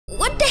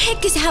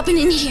heck is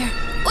happening here?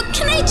 What,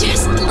 can I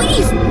just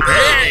leave?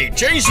 Hey,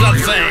 change that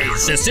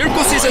face! The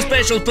circus is a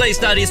special place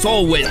that is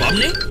always,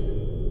 Pomni.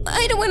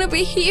 I don't want to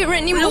be here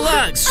anymore.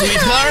 Relax,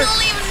 sweetheart.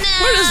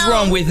 What is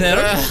wrong with her?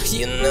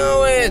 You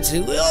know it.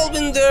 We all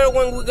been there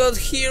when we got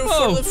here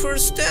for the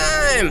first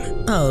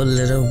time. Oh,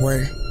 little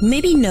one.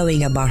 Maybe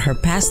knowing about her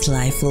past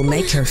life will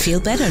make her feel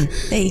better.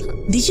 Hey,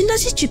 did you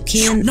notice you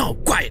can't... No,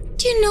 quiet.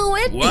 Do you know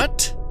it?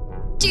 What?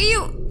 Do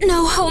you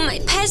know how my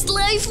past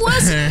life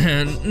was?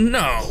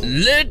 No.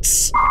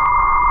 Let's...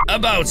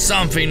 about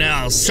something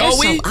else, shall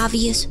we? So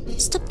obvious.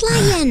 Stop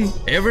lying.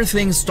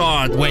 Everything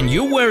started when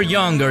you were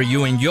younger.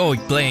 You enjoyed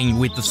playing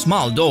with the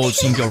small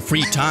dolls in your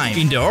free time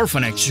in the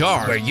orphanage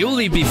yard where you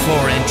lived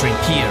before entering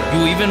here.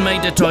 You even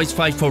made the toys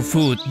fight for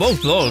food,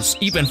 both dolls,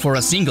 even for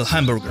a single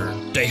hamburger.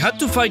 They had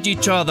to fight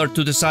each other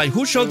to decide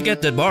who should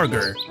get the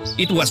burger.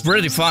 It was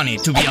pretty funny,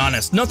 to be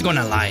honest, not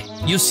gonna lie.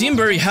 You seemed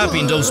very happy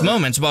in those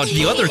moments, but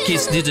the other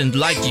kids didn't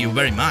like you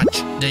very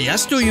much. They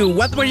asked you,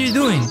 what were you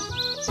doing?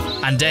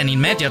 And then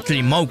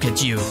immediately mocked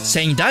at you,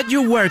 saying that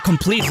you were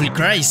completely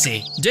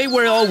crazy. They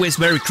were always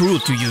very cruel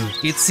to you.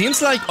 It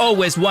seems like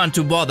always want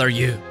to bother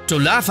you, to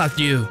laugh at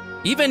you.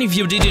 Even if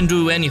you didn't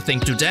do anything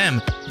to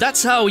them,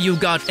 that's how you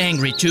got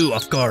angry too,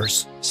 of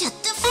course. Shut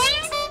the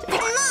f***ing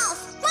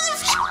mouth,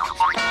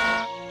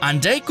 And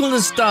they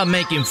couldn't stop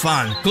making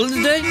fun,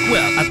 couldn't they?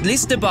 Well, at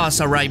least the boss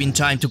arrived in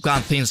time to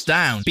calm things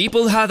down.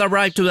 People had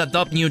arrived to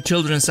adopt new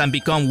children and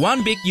become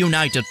one big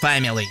united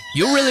family.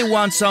 You really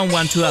want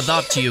someone to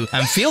adopt you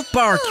and feel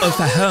part of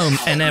a home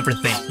and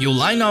everything. You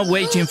line up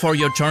waiting for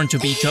your turn to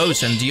be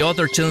chosen. The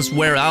other children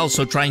were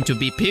also trying to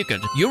be picked.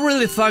 You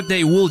really thought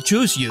they would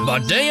choose you,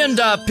 but they end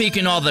up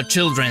picking other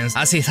children,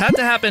 as it had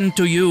happened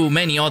to you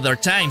many other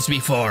times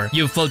before.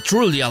 You felt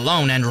truly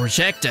alone and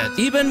rejected.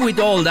 Even with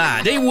all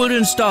that, they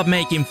wouldn't stop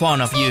making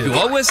fun of you. You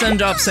always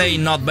end up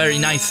saying not very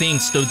nice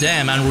things to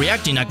them and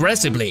reacting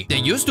aggressively. They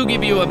used to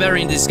give you a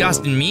very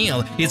disgusting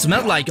meal. It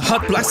smelled like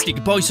hot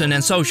plastic poison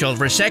and social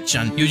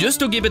rejection. You used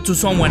to give it to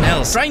someone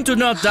else, trying to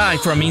not die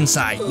from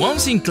inside.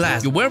 Once in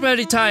class, you were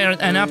very tired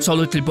and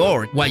absolutely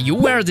bored. While you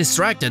were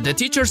distracted, the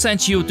teacher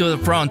sent you to the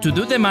front to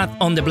do the math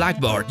on the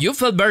blackboard. You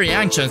felt very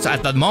anxious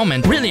at that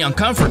moment, really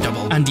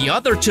uncomfortable, and the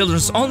other children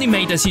only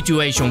made the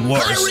situation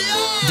worse.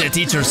 The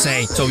teacher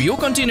said, so you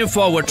continue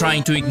forward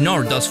trying to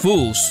ignore those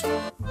fools.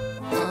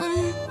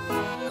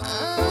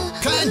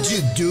 Can't you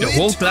do The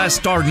whole class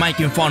started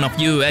making fun of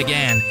you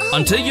again,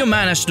 until you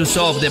managed to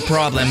solve the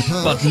problem,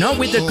 but not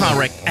with the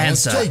correct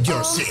answer. Take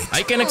your seat.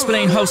 I can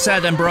explain how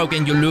sad and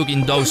broken you look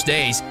in those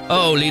days.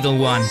 Oh, little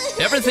one.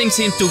 Everything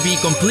seemed to be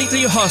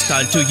completely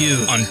hostile to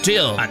you,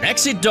 until an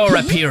exit door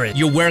appeared.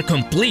 You were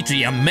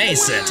completely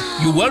amazed.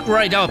 You walked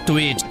right up to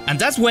it, and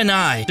that's when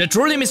I, the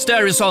truly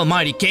mysterious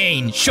almighty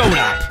Caine, showed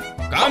up.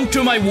 Come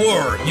to my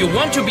world. You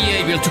want to be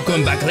able to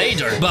come back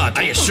later, but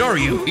I assure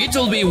you,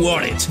 it'll be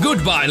worth it.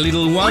 Goodbye,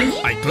 little one.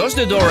 I closed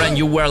the door and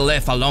you were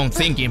left alone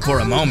thinking for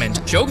a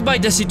moment. Shocked by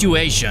the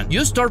situation,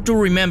 you start to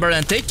remember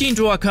and take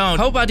into account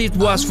how bad it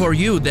was for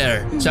you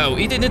there. So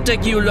it didn't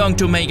take you long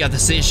to make a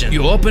decision.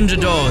 You opened the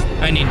door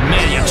and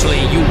immediately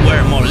you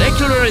were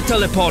molecularly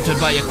teleported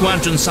by a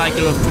quantum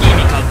cycle of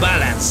chemical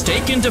balance,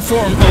 taking the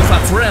form of a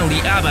friendly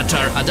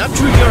avatar, adapt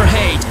to your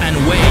height and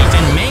weight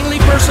and mainly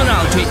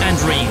personality and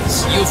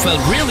dreams. You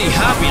felt really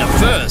happy at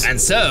first, and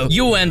so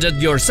you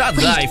ended your sad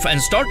life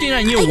and starting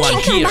a new one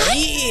here.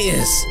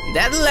 Yes,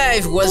 that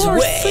life was Poor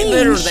way thing,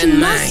 better she than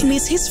must mine.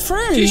 miss his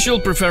friend. He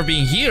should prefer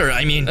being here,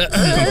 I mean,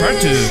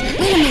 compared to...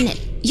 Wait a minute.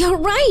 You're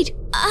right.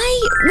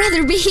 I'd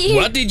rather be here.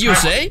 What did you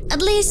say?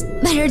 At least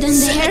better than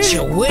there. Such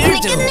a And I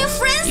get weirdo. new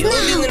friends You're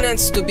now. leaving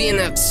us to be an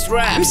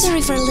abstract. I'm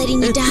sorry for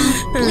letting you down.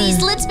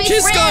 Please, let's be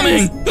She's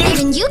friends. coming.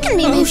 Even you can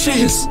be my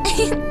friend. she's-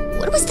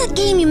 What was that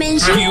game you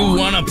mentioned? You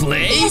wanna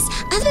play? Yes,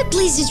 I'd be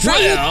pleased to try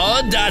it.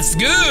 Well, that's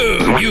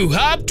good. You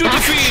have to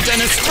defeat an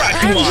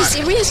abstract Are you one.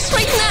 serious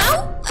right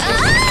now?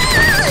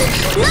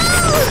 No!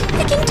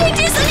 I can't take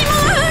this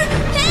anymore!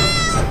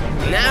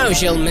 Help! Now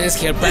she'll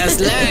miss her past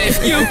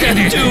life. You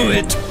can do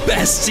it,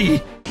 bestie.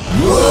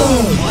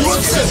 Whoa!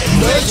 What's that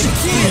magic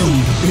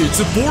cube? It's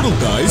a portal,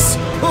 guys.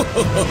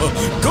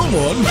 Come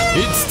on,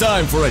 it's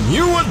time for a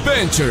new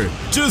adventure.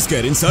 Just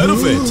get inside of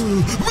it.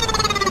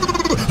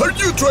 Are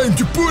you trying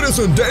to put us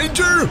in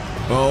danger?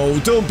 Oh,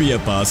 don't be a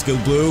Pascal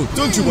Blue.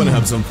 Don't you want to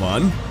have some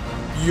fun?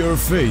 Your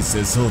face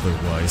says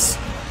otherwise.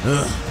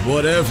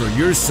 Whatever,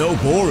 you're so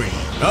boring.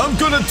 I'm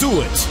gonna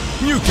do it.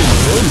 You can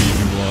join me if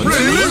you want.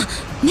 Really?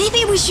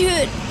 Maybe we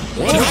should.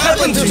 What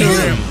happened to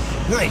him?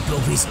 I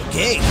hope he's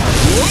okay.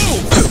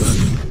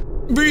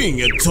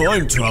 Being a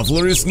time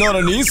traveler is not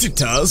an easy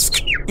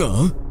task.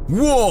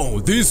 Whoa,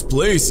 this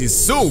place is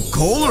so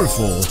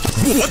colorful.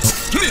 What?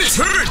 It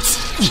hurts!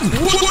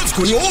 What's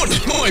going on?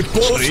 My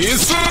body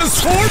is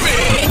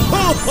transforming!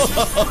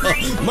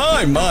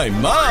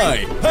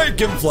 My! I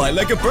can fly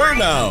like a bird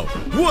now.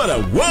 What a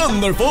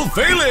wonderful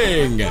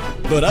feeling!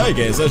 But I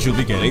guess I should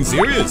be getting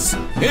serious.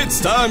 It's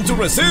time to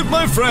receive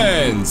my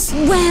friends.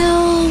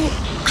 Well,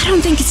 I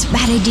don't think it's a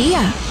bad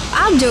idea.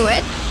 I'll do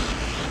it.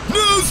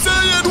 No,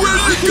 Sayed, where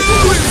are you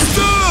going?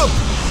 Stop!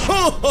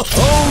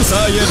 Home,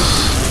 Zion!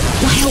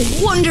 What a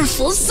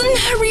wonderful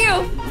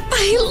scenario!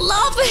 I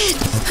love it!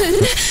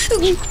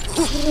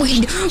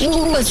 Wait,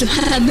 what's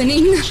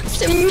happening?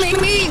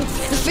 Maybe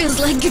it feels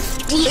like a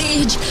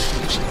glitch.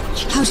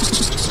 How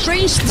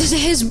strange this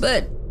is,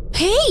 but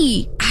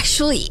hey,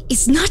 actually,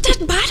 it's not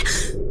that bad.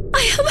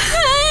 I have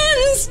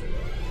hands!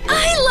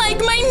 I like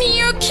my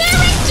new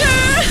character!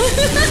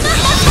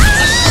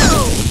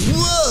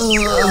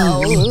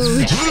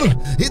 Whoa!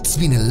 It's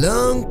been a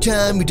long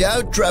time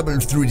without trouble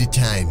through the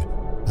time.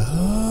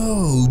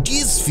 Oh,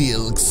 this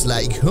feels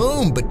like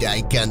home, but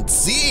I can't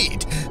see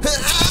it.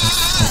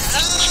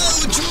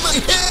 Ouch, my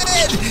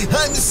head!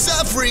 I'm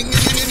suffering in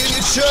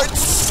a short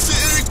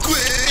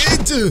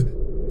circuit.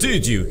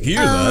 Did you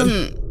hear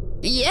that?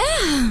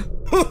 Yeah.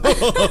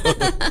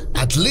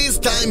 At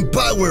least I'm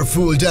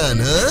powerful then,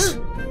 huh?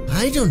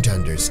 I don't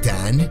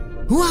understand.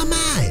 Who am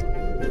I?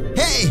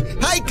 Hey,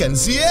 I can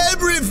see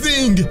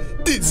everything!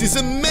 This is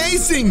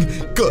amazing!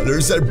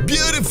 Colors are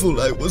beautiful!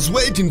 I was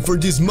waiting for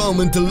this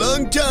moment a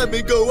long time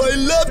ago. I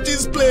love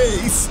this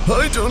place!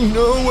 I don't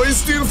know, I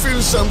still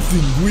feel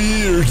something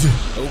weird.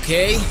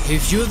 Okay,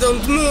 if you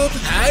don't move,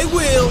 I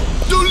will.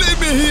 Don't leave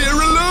me here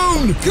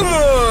alone! Come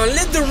on,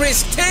 let the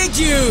risk take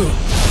you.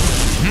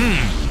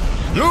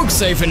 Looks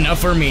safe enough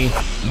for me.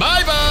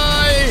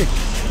 Bye-bye!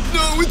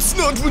 No, it's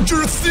not what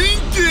you're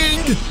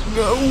thinking!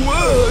 Now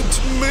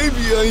what?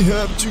 Maybe I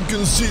have to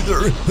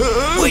consider...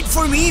 Huh? Wait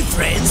for me,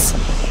 friends.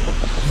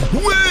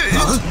 Wait!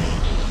 Huh?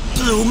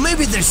 Blue,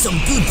 maybe there's some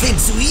good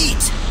things to eat.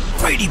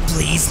 Pretty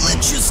please,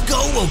 let's just go,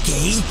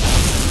 okay?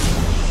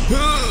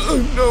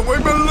 Now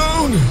I'm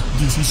alone!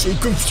 This is so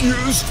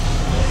confused. I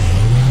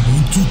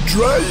want to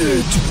try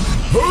it.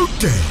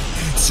 Okay,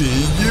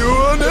 see you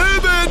on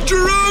Heaven,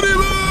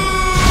 Geronimo!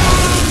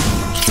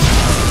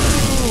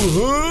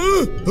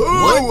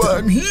 Oh,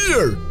 I'm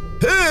here!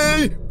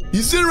 Hey!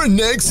 Is there an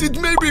exit?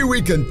 Maybe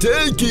we can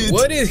take it!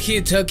 What is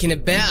he talking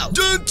about?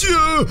 Don't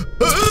you?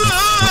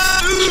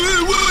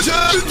 What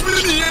happened to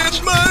me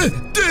and my...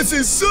 This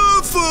is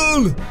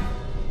awful!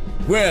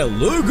 Well,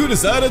 look who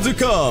decided to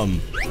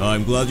come.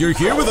 I'm glad you're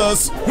here with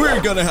us.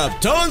 We're gonna have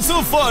tons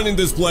of fun in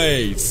this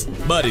place.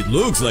 But it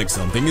looks like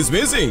something is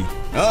missing.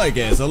 I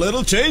guess a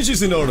little change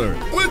is in order.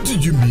 What do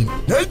you mean?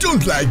 I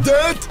don't like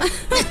that!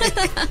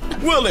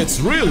 Well, it's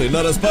really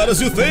not as bad as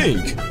you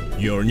think.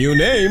 Your new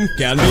name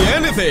can be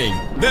anything.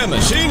 The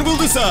machine will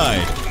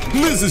decide.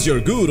 This is your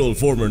good old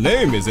former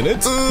name, isn't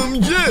it?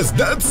 Yes,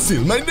 that's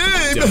still my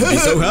name! Don't be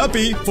so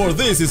happy, for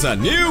this is a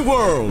new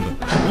world.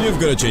 You've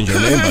got to change your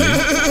name, buddy.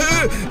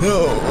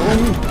 Oh.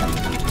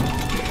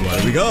 What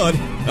have we got?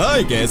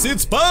 I guess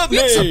it's Pomni!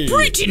 It's a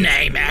pretty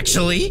name,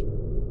 actually.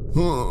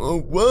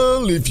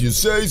 Well, if you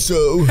say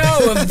so.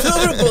 How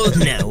adorable!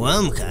 Now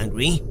I'm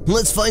hungry.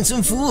 Let's find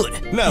some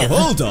food. Now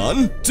hold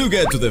on. To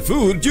get to the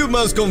food, you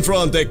must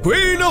confront the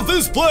queen of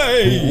this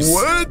place.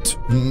 What?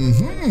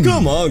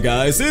 Come on,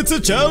 guys, it's a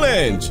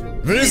challenge.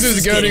 This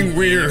is getting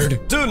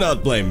weird. Do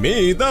not blame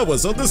me, that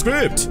was on the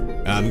script.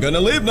 I'm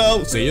gonna leave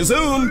now, see you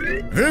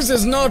soon. This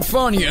is not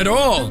funny at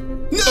all.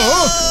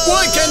 No!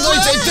 Why can't I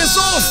take this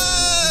off?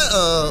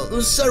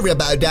 Sorry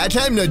about that.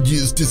 I'm not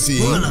used to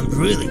seeing. Well, I'm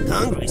really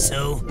hungry,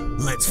 so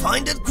let's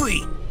find that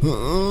queen.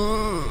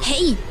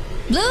 Hey,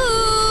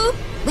 Blue!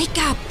 Wake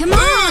up, come on!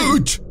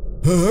 Ouch!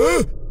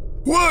 Huh?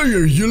 Why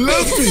are you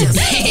laughing?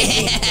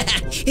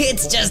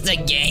 It's just a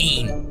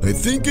game. I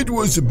think it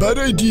was a bad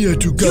idea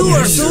to come You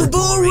here. are so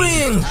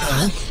boring!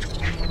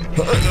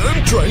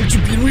 I'm trying to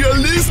be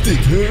realistic,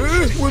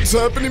 huh? What's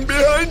happening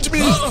behind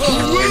me?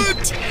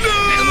 What?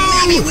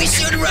 No! Maybe we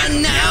should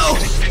run now.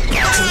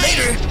 Catch you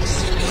later.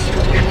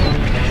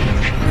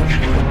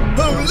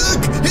 Oh,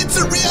 look! It's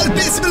a real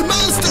visible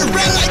monster!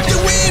 Run like the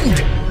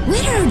wind!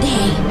 Where are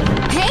they?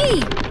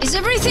 Hey, is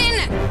everything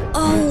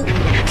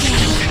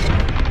okay?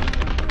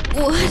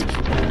 What?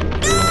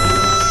 No!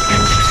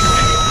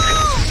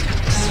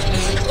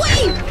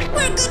 Wait,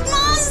 we're good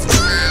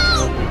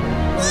monsters!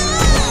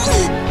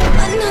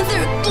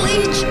 Another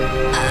glitch.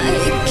 I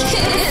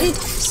can't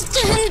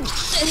stand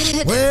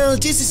it. Well,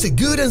 this is a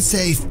good and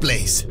safe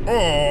place.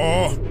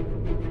 Oh,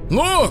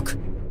 look!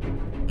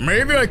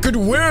 Maybe I could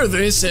wear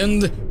this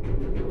and...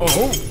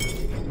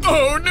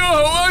 Oh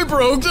no, I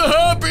broke the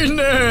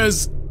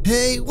happiness!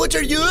 Hey, what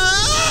are you?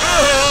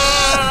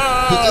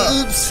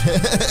 Oops,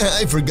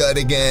 I forgot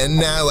again.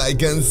 Now I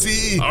can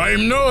see.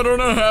 I'm not on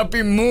a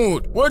happy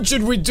mood. What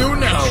should we do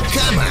now?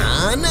 Come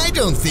on, I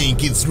don't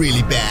think it's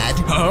really bad.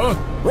 Huh?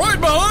 Right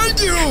behind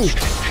you!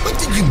 What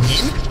do you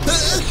mean?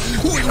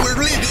 We were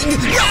leaving.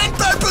 Run,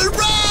 Purple,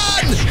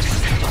 run!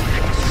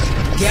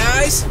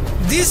 Guys,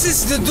 this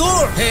is the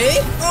door,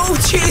 hey? Oh,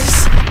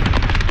 jeez!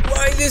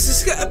 Why this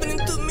is happening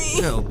to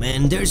me? Oh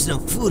man, there's no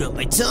food on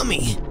my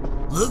tummy.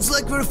 Looks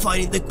like we're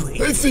finding the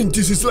queen. I think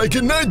this is like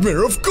a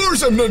nightmare. Of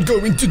course I'm not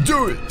going to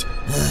do it.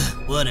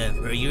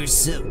 Whatever, you're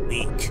so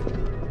weak.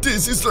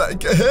 This is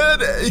like a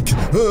headache.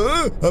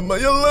 Huh? Am I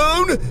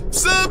alone?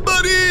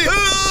 Somebody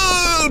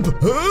help!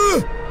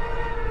 Huh?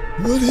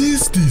 What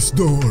is this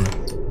door?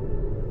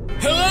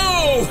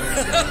 Hello!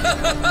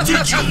 No!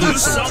 Did you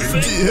lose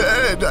something?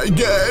 Dead, I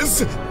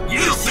guess.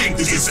 You think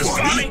this is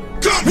funny?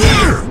 Come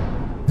here!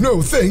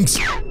 No thanks.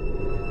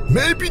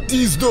 Maybe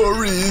this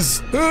door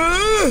is...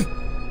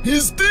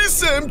 is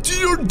this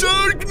empty or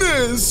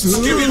darkness?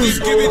 There's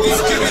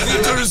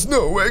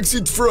no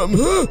exit from,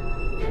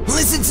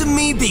 Listen to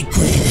me, Big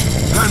Queen.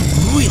 I'm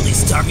really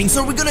starving,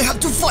 so we're gonna have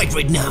to fight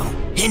right now.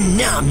 And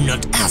now I'm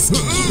not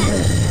asking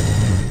you.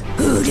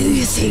 Who do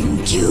you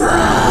think you are?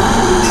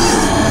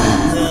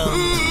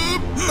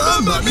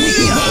 Mamma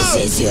mia! This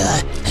is your...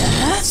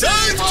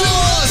 Save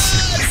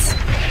us!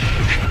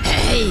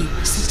 Hey,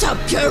 stop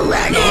your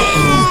running!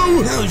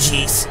 Oh,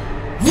 jeez.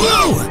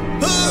 Whoa!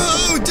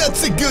 Oh,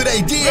 that's a good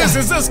idea! This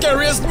is the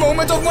scariest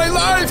moment of my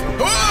life!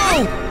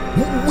 Oh!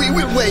 We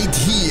will wait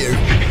here.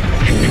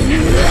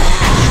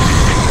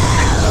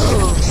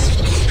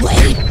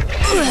 Wait!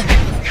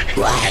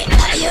 Why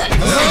are you...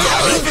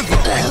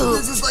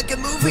 This is like a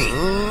movie.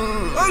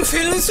 I'm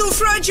feeling so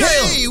fragile.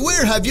 Hey,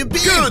 where have you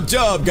been? Good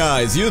job,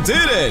 guys, you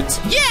did it!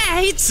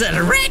 Yeah, it's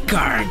a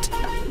record.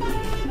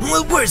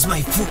 Well, where's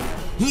my food?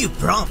 You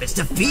promised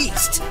a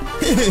feast.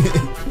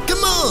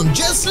 Come on,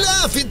 just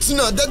laugh, it's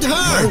not that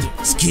hard.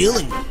 It's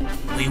killing me.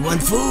 We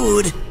want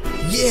food.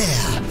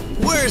 Yeah,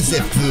 where's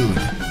the food?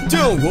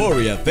 Don't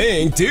worry, I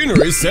think dinner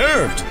is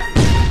served.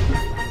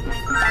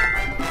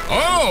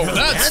 Oh,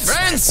 that's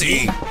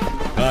fancy!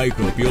 I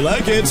hope you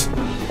like it.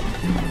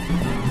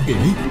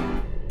 Okay.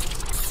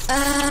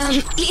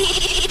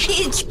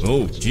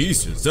 Oh,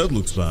 Jesus, that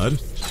looks bad.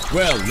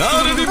 Well,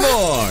 not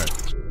anymore!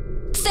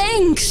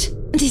 Thanks!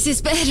 This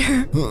is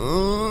better.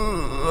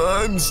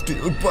 I'm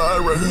still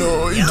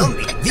paranoid.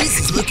 Yummy. This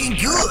is looking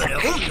good.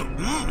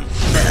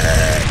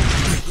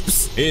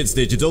 It's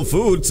digital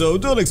food, so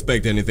don't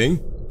expect anything.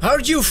 Are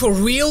you for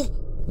real?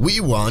 We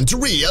want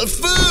real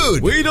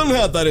food! We don't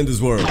have that in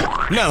this world.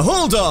 Now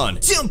hold on!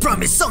 Don't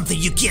promise something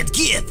you can't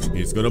give.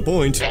 He's got a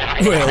point.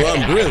 Well,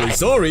 I'm really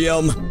sorry,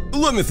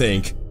 let me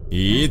think.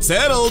 It's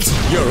settled!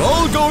 You're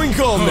all going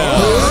home now!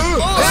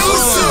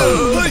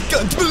 Awesome! I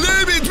can't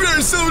believe it,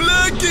 we're so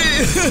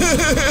lucky!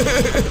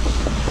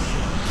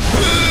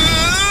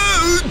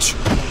 Ouch!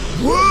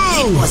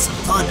 Whoa! It was a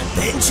fun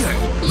adventure.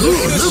 Look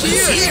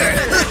who's here!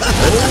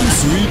 Home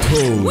sweet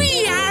home!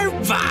 We are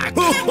back!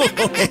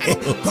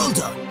 Hold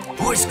on.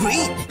 Where's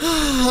Green?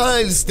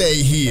 I'll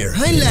stay here.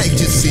 I like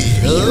to see.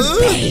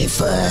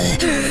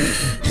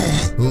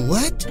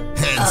 What?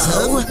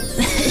 Handsome?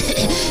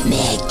 May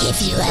I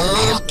give you a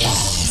little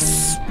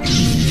kiss?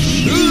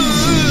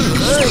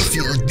 I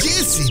feel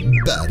dizzy,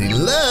 but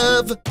in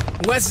love.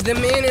 What's the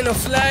meaning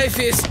of life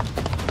is...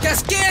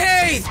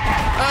 Cascade!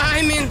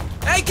 I mean,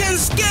 I can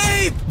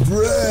escape!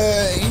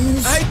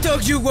 Brains. I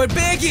thought you were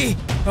Becky!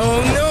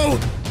 Oh no!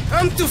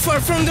 I'm too far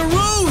from the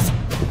road!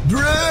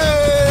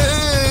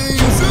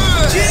 Brains.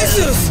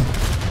 Jesus!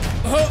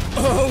 Oh!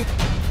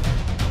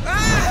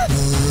 Ah!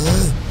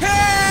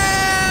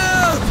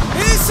 Help!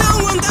 Is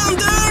someone down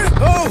there?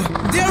 Oh,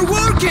 they're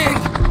working!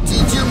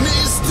 Did you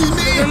miss me?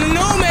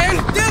 No, man!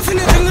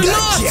 Definitely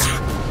Gotcha. not!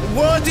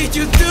 What did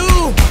you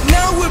do?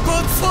 Now we're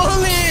both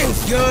falling!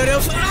 Good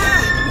of...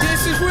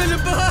 this is really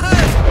bad!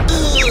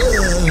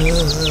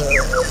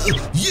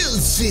 You'll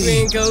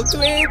see. Twinkle,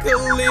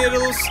 twinkle,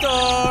 little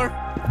star.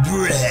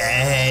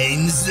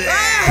 Brains.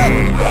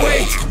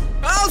 Wait!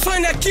 I'll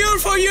find a cure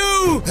for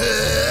you!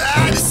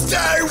 I'm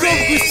starving.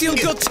 Look, we still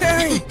got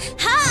time!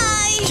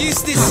 Hi!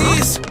 His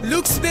disease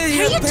looks very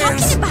What are you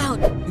advanced. talking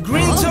about?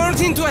 Green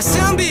turned into a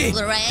zombie!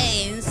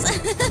 Brains.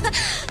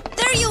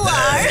 There you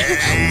are!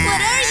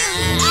 What are you?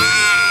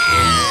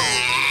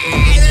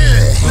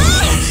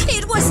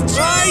 It was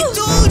true! I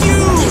told you!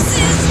 This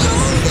is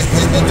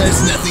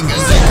There's nothing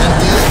else I can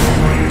do.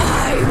 I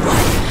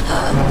want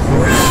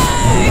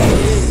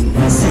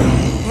brains!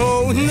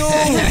 Oh no!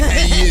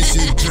 You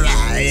should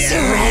try.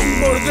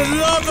 For the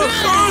love of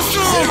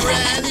Hornstromp!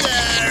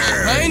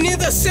 Surrender. I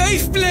need a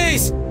safe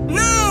place!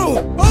 Now!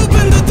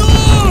 Open the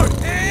door!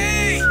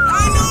 Hey!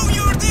 I know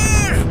you're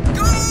there!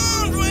 Come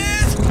on,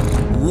 Red!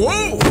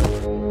 Whoa!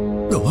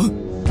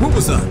 What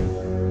was that?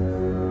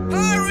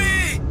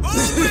 Hurry!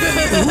 Open!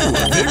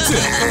 Fix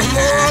it! Come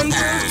on,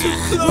 they're too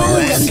close!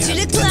 Welcome to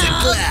the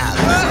club!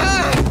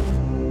 Ah,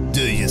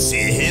 Do you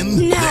see him?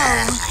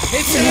 No!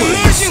 it's an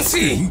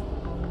emergency!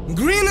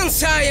 Green and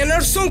Cyan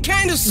are some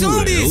kind of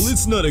zombies! Well,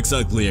 it's not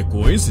exactly a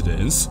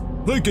coincidence.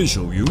 I can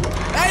show you.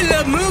 I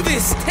love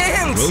movies,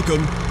 thanks!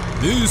 Welcome.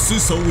 This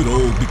is how it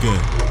all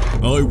began.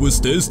 I was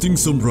testing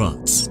some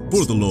rats.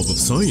 For the love of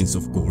science,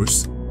 of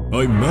course.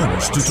 I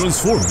managed to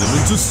transform them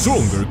into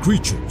stronger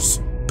creatures.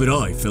 But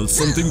I felt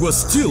something was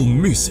still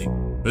missing.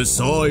 As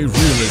I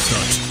realized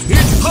that,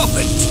 it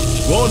happened!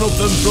 One of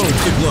them broke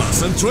the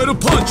glass and tried to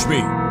punch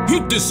me.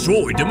 It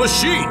destroyed the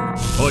machine.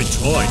 I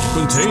tried to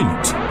contain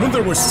it, and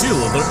there were still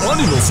other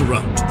animals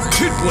around.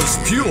 It was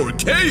pure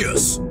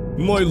chaos.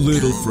 My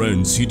little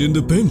friends hid in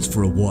the vents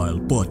for a while,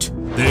 but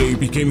they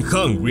became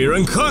hungrier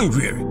and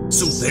hungrier,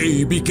 so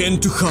they began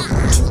to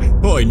hunt.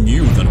 I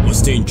knew that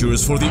was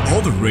dangerous for the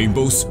other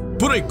rainbows,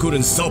 but I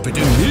couldn't stop it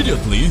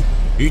immediately.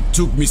 It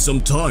took me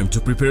some time to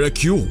prepare a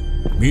cure.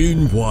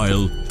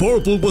 Meanwhile,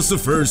 Purple was the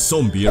first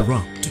zombie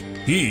around.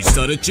 He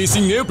started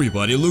chasing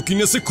everybody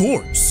looking as a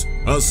corpse.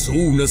 As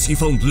soon as he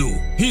found Blue,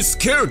 he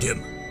scared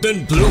him.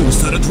 Then Blue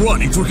started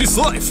running for his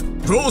life,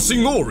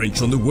 crossing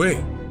Orange on the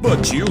way.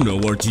 But you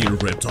know our dear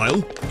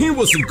reptile, he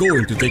wasn't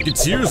going to take it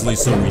seriously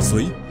so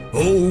easily.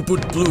 Oh,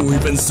 but Blue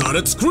even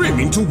started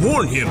screaming to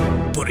warn him,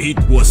 but it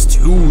was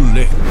too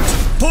late.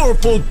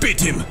 Purple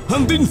bit him,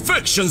 and the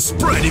infection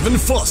spread even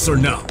faster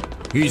now.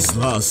 His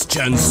last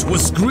chance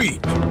was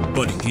green,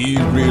 but he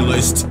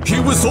realized he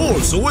was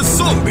also a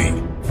zombie.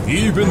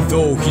 Even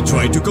though he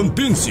tried to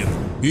convince him,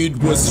 it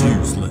was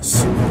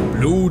useless.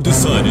 Blue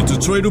decided to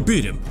try to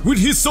beat him with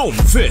his own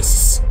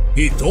fists.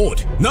 He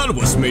thought that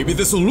was maybe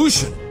the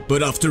solution,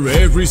 but after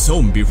every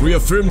zombie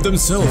reaffirmed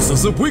themselves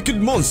as the wicked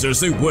monsters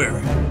they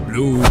were,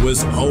 Blue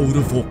was out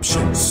of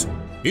options.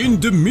 In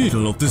the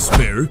middle of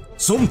despair,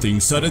 something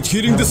started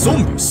hitting the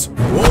zombies.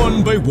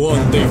 One by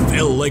one, they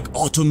fell like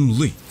autumn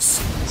leaves.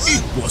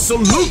 It was a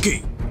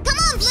Lookie! Come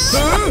on, Blue!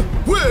 Huh?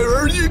 Where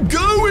are you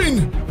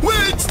going?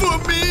 Wait for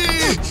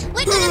me!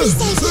 We're gonna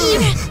stay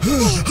here!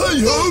 I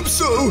hope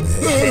so!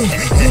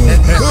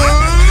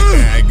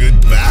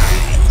 Goodbye.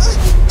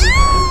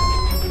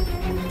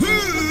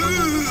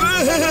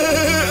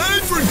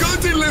 I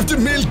forgot he left the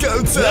milk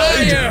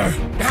outside! Liar!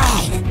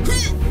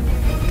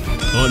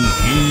 And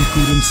he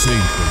couldn't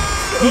save them.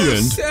 The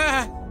end.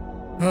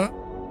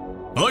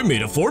 I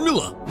made a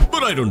formula,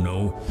 but I don't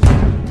know.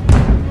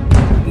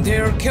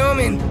 They're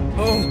coming.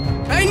 Oh,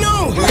 I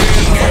know! Look!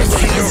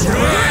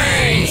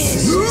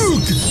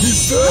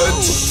 Is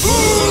that...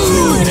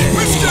 Food!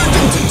 We're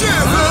starting to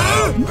death,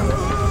 huh?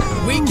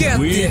 We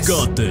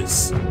got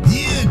this.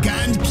 You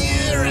can't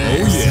cure us.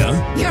 Oh yeah?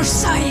 Your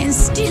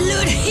science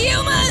delude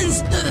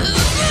humans!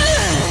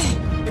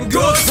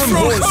 God from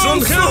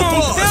Hornstromp,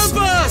 help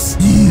us!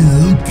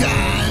 You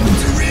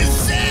can't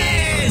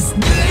resist.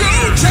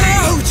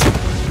 Ouch!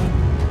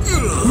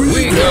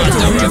 We got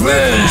the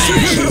revenge!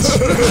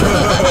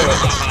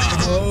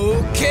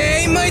 Okay,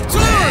 my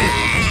turn!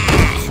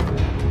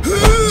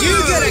 You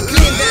gotta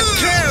clean that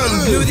crown,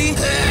 Bloody!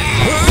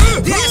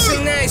 That's a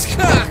nice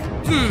cock!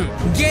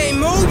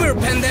 Game over,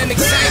 pandemic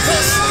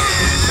cycles!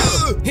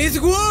 It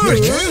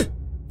worked!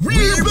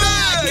 We're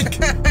back!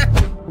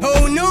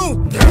 Oh no!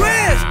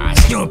 Red!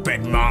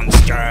 Stupid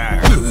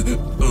monster!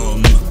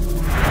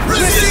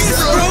 Resist,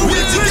 bro!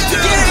 We're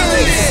together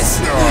in this!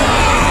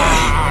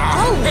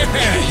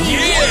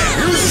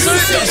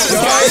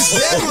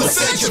 That was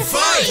such a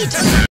fight!